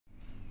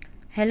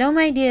Hello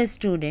my dear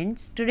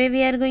students, today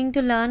we are going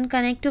to learn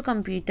Connect to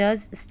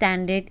Computers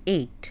Standard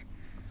 8.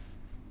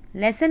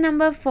 Lesson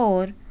number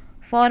 4,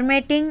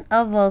 Formatting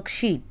a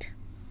Worksheet.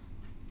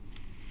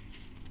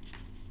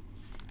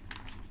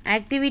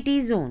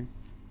 Activity Zone.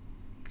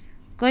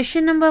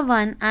 Question number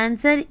 1,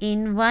 answer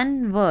in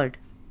one word.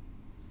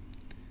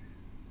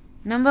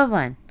 Number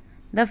 1,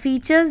 the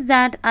features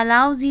that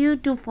allows you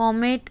to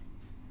format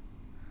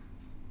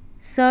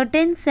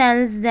certain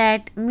cells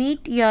that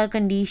meet your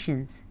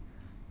conditions.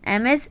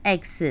 MS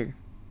Excel.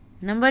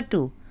 Number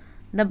 2,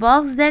 the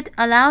box that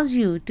allows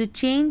you to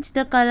change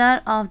the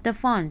color of the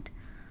font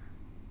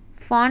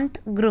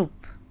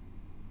group.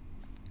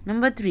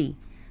 Number 3,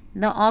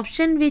 the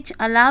option which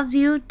allows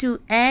you to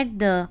add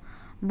the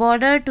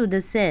border to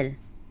the cell,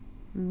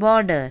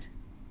 border.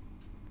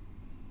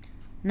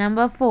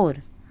 Number 4,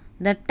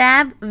 the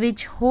tab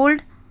which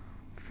hold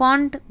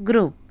font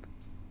group,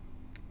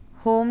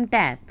 home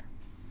tab.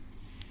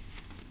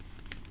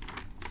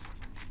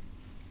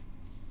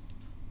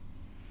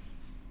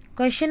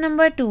 Question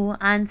number 2,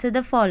 answer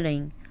the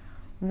following.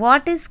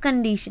 What is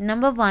condition?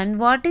 Number 1,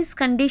 what is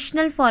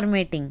conditional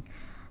formatting?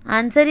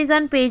 Answer is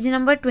on page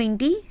number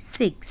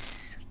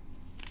 26.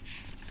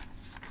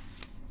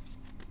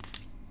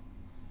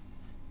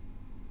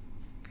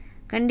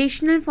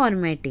 Conditional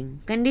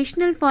formatting.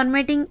 Conditional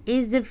formatting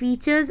is the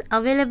features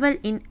available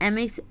in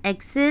MS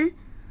Excel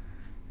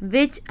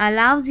which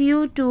allows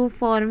you to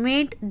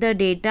format the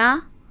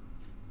data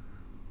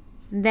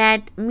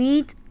that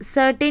meets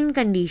certain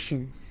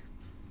conditions.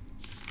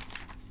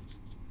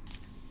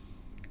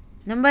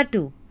 Number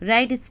 2,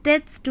 write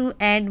steps to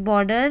add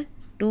border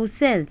to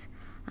cells.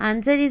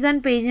 Answer is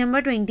on page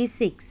number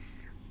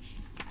 26.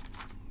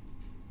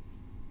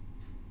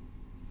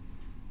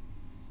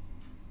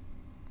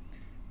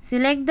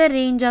 Select the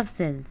range of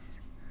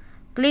cells.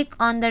 Click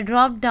on the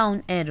drop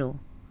down arrow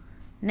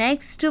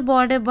next to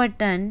border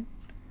button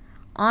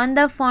on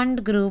the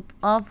font group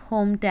of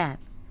home tab.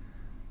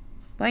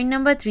 Point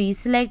number 3,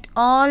 select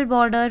all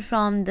border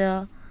from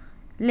the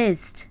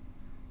list.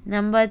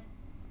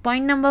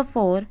 Point number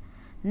 4,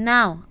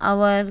 now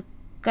our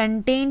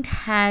content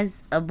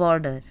has a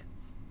border.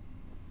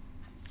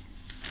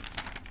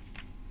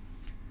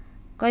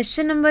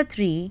 Question number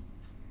 3,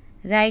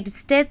 write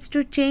steps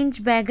to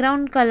change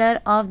background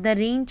color of the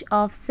range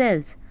of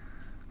cells.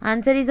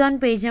 Answer is on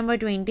page number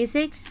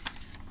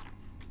 26.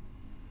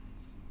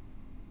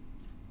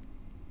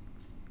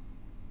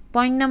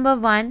 Point number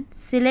 1,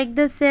 select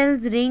the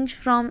cells range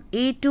from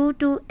A2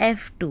 to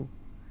F2.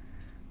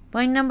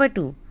 Point number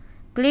 2,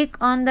 click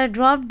on the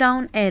drop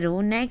down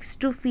arrow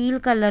next to fill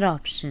color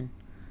option.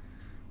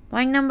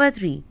 Point number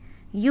 3,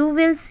 you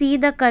will see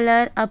the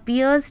color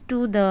appears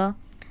to the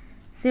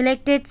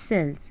selected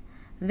cells.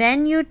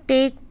 When you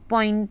take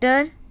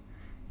pointer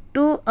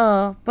to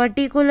a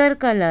particular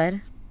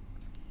color.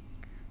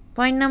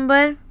 Point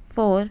number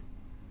 4,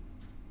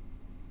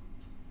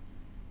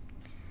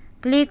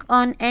 click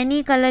on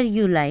any color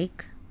you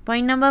like.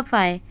 Point number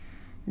 5,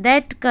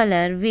 that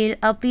color will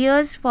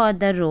appear for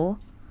the row.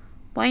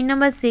 Point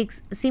number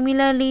 6,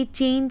 similarly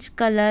change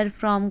color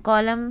from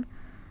column,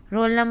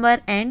 roll number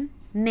and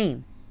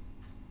name.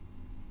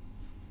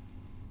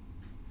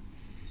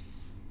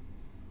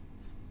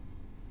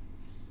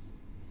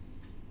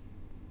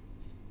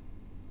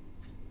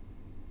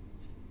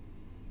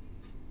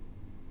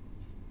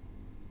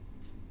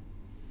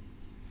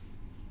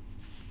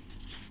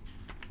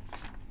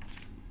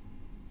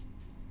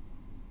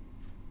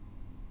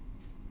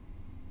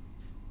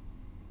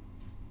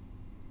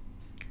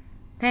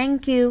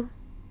 Thank you.